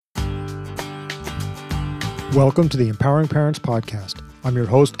Welcome to the Empowering Parents Podcast. I'm your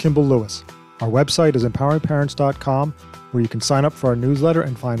host, Kimball Lewis. Our website is empoweringparents.com, where you can sign up for our newsletter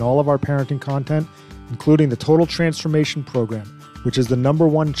and find all of our parenting content, including the Total Transformation Program, which is the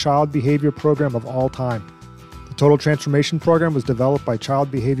 #1 child behavior program of all time. The Total Transformation Program was developed by child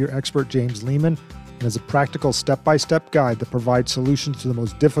behavior expert James Lehman and is a practical step-by-step guide that provides solutions to the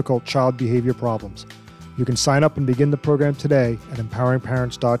most difficult child behavior problems. You can sign up and begin the program today at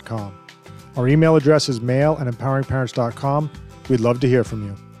empoweringparents.com. Our email address is mail@empoweringparents.com. We'd love to hear from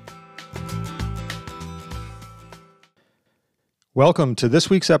you. Welcome to this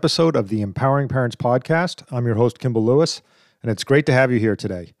week's episode of the Empowering Parents Podcast. I'm your host, Kimball Lewis, and it's great to have you here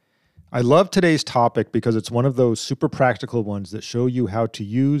today. I love today's topic because it's one of those super practical ones that show you how to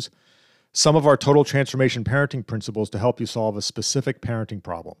use some of our total transformation parenting principles to help you solve a specific parenting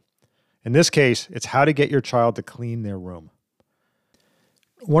problem. In this case, it's how to get your child to clean their room.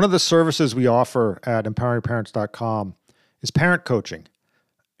 One of the services we offer at empoweringparents.com is parent coaching.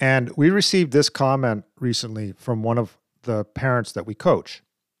 And we received this comment recently from one of the parents that we coach.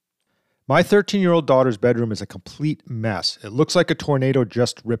 My 13-year-old daughter's bedroom is a complete mess. It looks like a tornado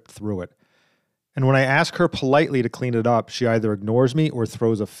just ripped through it. And when I ask her politely to clean it up, she either ignores me or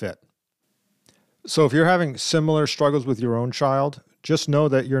throws a fit. So if you're having similar struggles with your own child, just know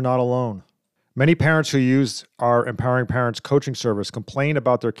that you're not alone. Many parents who use our Empowering Parents coaching service complain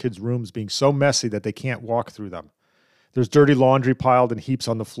about their kids' rooms being so messy that they can't walk through them. There's dirty laundry piled in heaps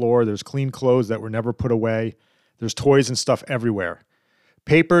on the floor. There's clean clothes that were never put away. There's toys and stuff everywhere.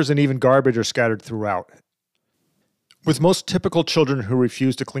 Papers and even garbage are scattered throughout. With most typical children who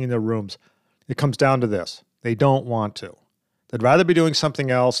refuse to clean their rooms, it comes down to this. They don't want to. They'd rather be doing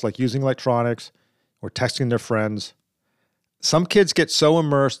something else, like using electronics or texting their friends. Some kids get so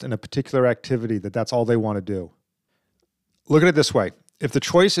immersed in a particular activity that that's all they want to do. Look at it this way. If the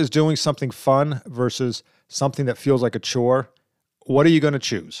choice is doing something fun versus something that feels like a chore, what are you going to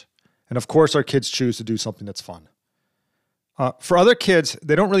choose? And of course, our kids choose to do something that's fun. For other kids,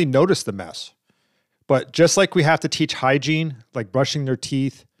 they don't really notice the mess. But just like we have to teach hygiene, like brushing their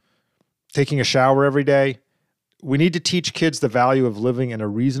teeth, taking a shower every day, we need to teach kids the value of living in a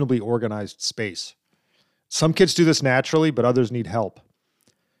reasonably organized space. Some kids do this naturally, but others need help.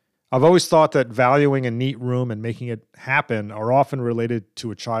 I've always thought that valuing a neat room and making it happen are often related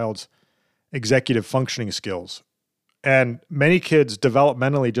to a child's executive functioning skills. And many kids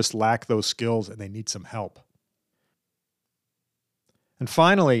developmentally just lack those skills and they need some help. And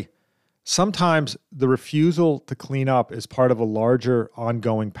finally, sometimes the refusal to clean up is part of a larger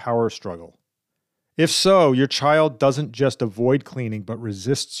ongoing power struggle. If so, your child doesn't just avoid cleaning, but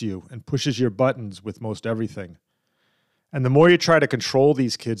resists you and pushes your buttons with most everything. And the more you try to control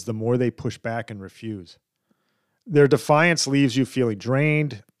these kids, the more they push back and refuse. Their defiance leaves you feeling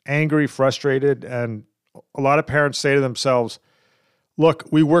drained, angry, frustrated, and a lot of parents say to themselves, look,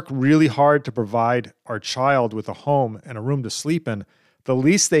 we work really hard to provide our child with a home and a room to sleep in. The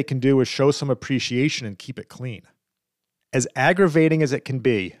least they can do is show some appreciation and keep it clean. As aggravating as it can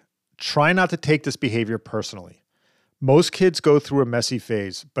be, try not to take this behavior personally. Most kids go through a messy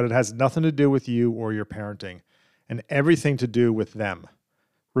phase, but it has nothing to do with you or your parenting, and everything to do with them.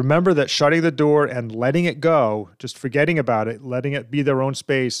 Remember that shutting the door and letting it go, just forgetting about it, letting it be their own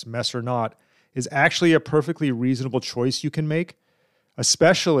space, mess or not, is actually a perfectly reasonable choice you can make,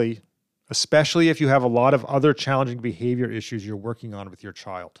 especially if you have a lot of other challenging behavior issues you're working on with your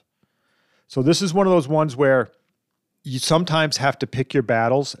child. So this is one of those ones where you sometimes have to pick your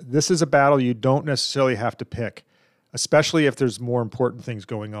battles. This is a battle you don't necessarily have to pick, especially if there's more important things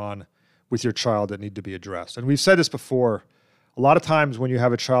going on with your child that need to be addressed. And we've said this before, a lot of times when you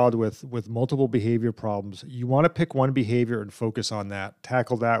have a child with multiple behavior problems, you want to pick one behavior and focus on that,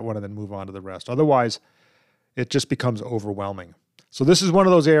 tackle that one, and then move on to the rest. Otherwise, it just becomes overwhelming. So this is one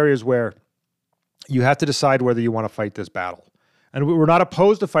of those areas where you have to decide whether you want to fight this battle. And we're not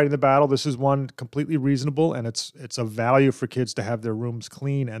opposed to fighting the battle. This is one completely reasonable, and it's a value for kids to have their rooms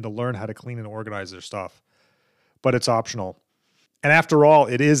clean and to learn how to clean and organize their stuff. But it's optional. And after all,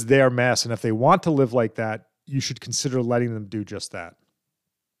 it is their mess, and if they want to live like that, you should consider letting them do just that.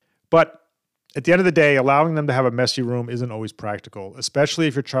 But at the end of the day, allowing them to have a messy room isn't always practical, especially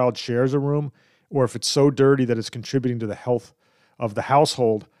if your child shares a room or if it's so dirty that it's contributing to the health of the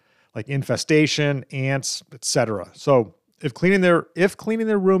household, like infestation, ants, etc. So if cleaning their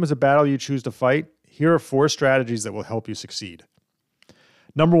room is a battle you choose to fight, here are 4 strategies that will help you succeed.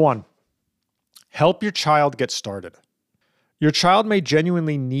 Number 1, help your child get started. Your child may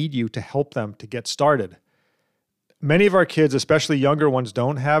genuinely need you to help them to get started. Many of our kids, especially younger ones,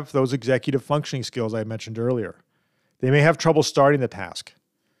 don't have those executive functioning skills I mentioned earlier. They may have trouble starting the task.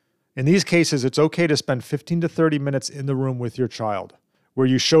 In these cases, it's okay to spend 15 to 30 minutes in the room with your child, where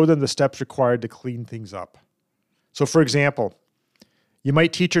you show them the steps required to clean things up. So for example, you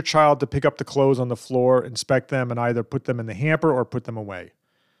might teach your child to pick up the clothes on the floor, inspect them, and either put them in the hamper or put them away.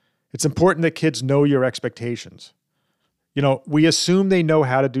 It's important that kids know your expectations. We assume they know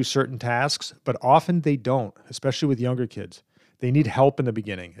how to do certain tasks, but often they don't, especially with younger kids. They need help in the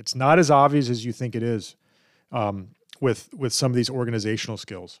beginning. It's not as obvious as you think it is with some of these organizational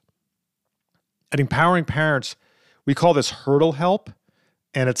skills. At Empowering Parents, we call this hurdle help,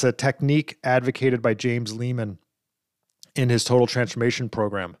 and it's a technique advocated by James Lehman in his Total Transformation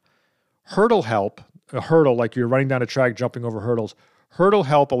Program. Hurdle help, a hurdle like you're running down a track, jumping over hurdles, hurdle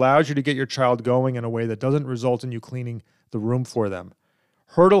help allows you to get your child going in a way that doesn't result in you cleaning the room for them.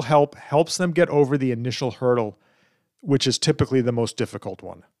 Hurdle help helps them get over the initial hurdle, which is typically the most difficult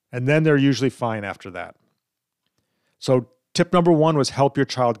one. And then they're usually fine after that. So tip number 1 was help your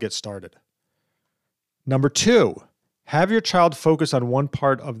child get started. Number 2, have your child focus on one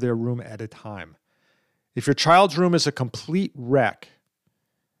part of their room at a time. If your child's room is a complete wreck,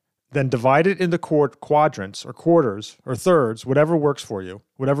 then divide it into quadrants or quarters or thirds, whatever works for you,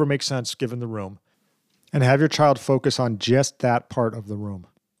 whatever makes sense given the room, and have your child focus on just that part of the room.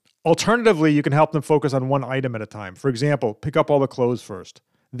 Alternatively, you can help them focus on one item at a time. For example, pick up all the clothes first,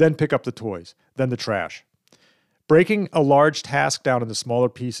 then pick up the toys, then the trash. Breaking a large task down into smaller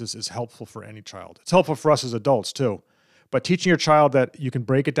pieces is helpful for any child. It's helpful for us as adults too. But teaching your child that you can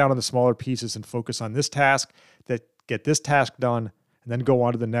break it down into smaller pieces and focus on this task, that get this task done, and then go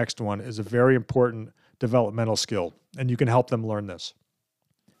on to the next one is a very important developmental skill, and you can help them learn this.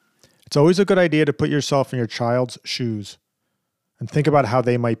 It's always a good idea to put yourself in your child's shoes and think about how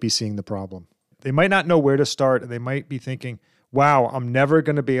they might be seeing the problem. They might not know where to start, and they might be thinking, wow, I'm never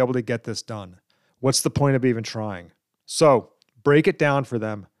going to be able to get this done. What's the point of even trying? So break it down for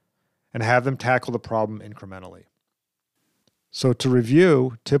them and have them tackle the problem incrementally. So to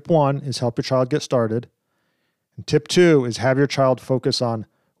review, tip 1 is help your child get started. And tip 2 is have your child focus on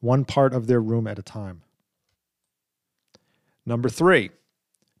one part of their room at a time. Number 3,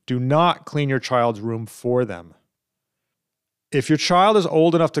 do not clean your child's room for them. If your child is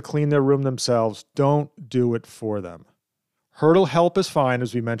old enough to clean their room themselves, don't do it for them. Hurdle help is fine,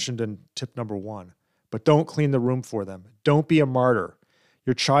 as we mentioned in tip number 1, but don't clean the room for them. Don't be a martyr.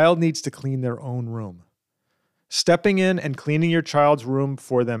 Your child needs to clean their own room. Stepping in and cleaning your child's room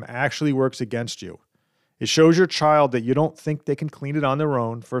for them actually works against you. It shows your child that you don't think they can clean it on their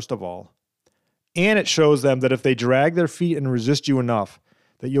own, first of all. And it shows them that if they drag their feet and resist you enough,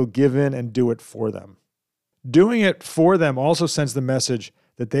 that you'll give in and do it for them. Doing it for them also sends the message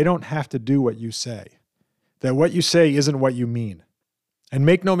that they don't have to do what you say, that what you say isn't what you mean. And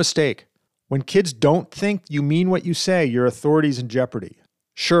make no mistake, when kids don't think you mean what you say, your authority's in jeopardy.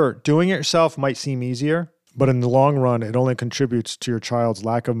 Sure, doing it yourself might seem easier, but in the long run, it only contributes to your child's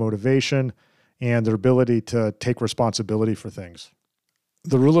lack of motivation and their ability to take responsibility for things.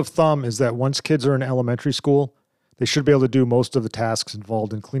 The rule of thumb is that once kids are in elementary school, they should be able to do most of the tasks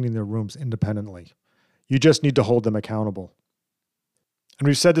involved in cleaning their rooms independently. You just need to hold them accountable. And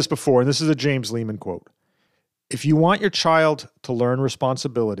we've said this before, and this is a James Lehman quote. If you want your child to learn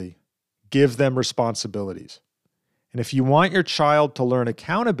responsibility, give them responsibilities. And if you want your child to learn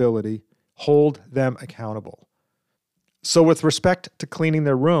accountability, hold them accountable. So with respect to cleaning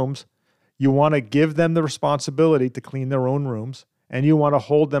their rooms, you want to give them the responsibility to clean their own rooms, and you want to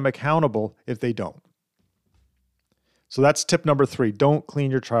hold them accountable if they don't. So that's tip number 3. Don't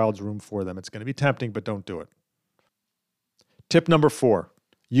clean your child's room for them. It's going to be tempting, but don't do it. Tip number 4,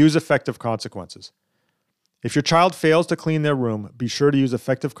 use effective consequences. If your child fails to clean their room, be sure to use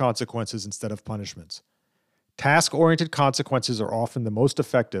effective consequences instead of punishments. Task-oriented consequences are often the most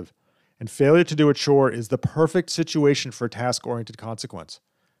effective, and failure to do a chore is the perfect situation for a task-oriented consequence.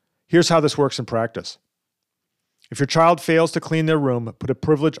 Here's how this works in practice. If your child fails to clean their room, put a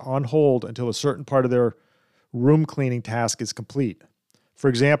privilege on hold until a certain part of their room cleaning task is complete. For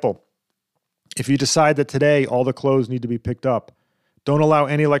example, if you decide that today all the clothes need to be picked up, don't allow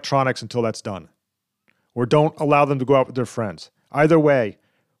any electronics until that's done. Or don't allow them to go out with their friends. Either way,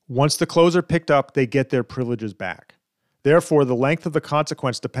 once the clothes are picked up, they get their privileges back. Therefore, the length of the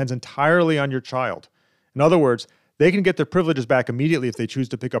consequence depends entirely on your child. In other words, they can get their privileges back immediately if they choose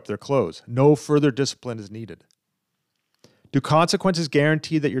to pick up their clothes. No further discipline is needed. Do consequences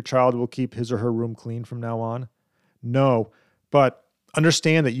guarantee that your child will keep his or her room clean from now on? No, but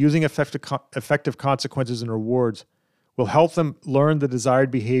understand that using effective consequences and rewards will help them learn the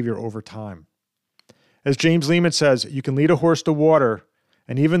desired behavior over time. As James Lehman says, you can lead a horse to water,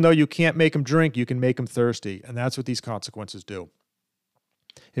 and even though you can't make him drink, you can make him thirsty, and that's what these consequences do.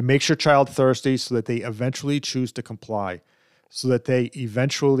 It makes your child thirsty so that they eventually choose to comply, so that they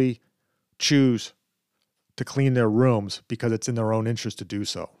eventually choose to clean their rooms because it's in their own interest to do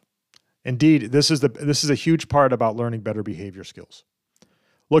so. Indeed, this is a huge part about learning better behavior skills.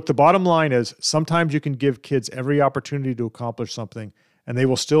 Look, the bottom line is sometimes you can give kids every opportunity to accomplish something and they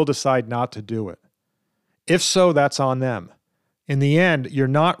will still decide not to do it. If so, that's on them. In the end, you're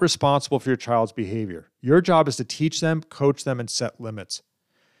not responsible for your child's behavior. Your job is to teach them, coach them, and set limits.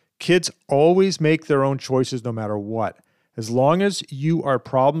 Kids always make their own choices no matter what. As long as you are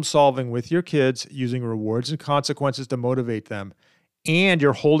problem solving with your kids, using rewards and consequences to motivate them, and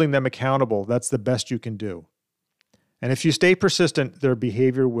you're holding them accountable, that's the best you can do. And if you stay persistent, their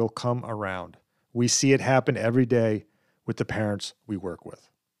behavior will come around. We see it happen every day with the parents we work with.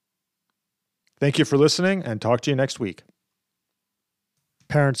 Thank you for listening, and talk to you next week.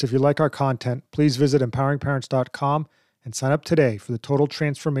 Parents, if you like our content, please visit empoweringparents.com and sign up today for the Total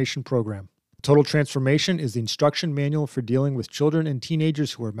Transformation Program. Total Transformation is the instruction manual for dealing with children and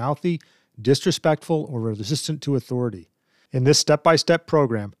teenagers who are mouthy, disrespectful, or resistant to authority. In this step-by-step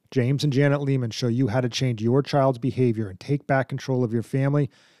program, James and Janet Lehman show you how to change your child's behavior and take back control of your family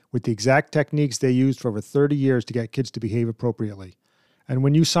with the exact techniques they used for over 30 years to get kids to behave appropriately. And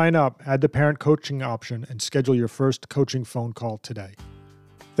when you sign up, add the parent coaching option and schedule your first coaching phone call today.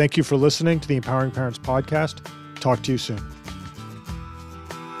 Thank you for listening to the Empowering Parents podcast. Talk to you soon.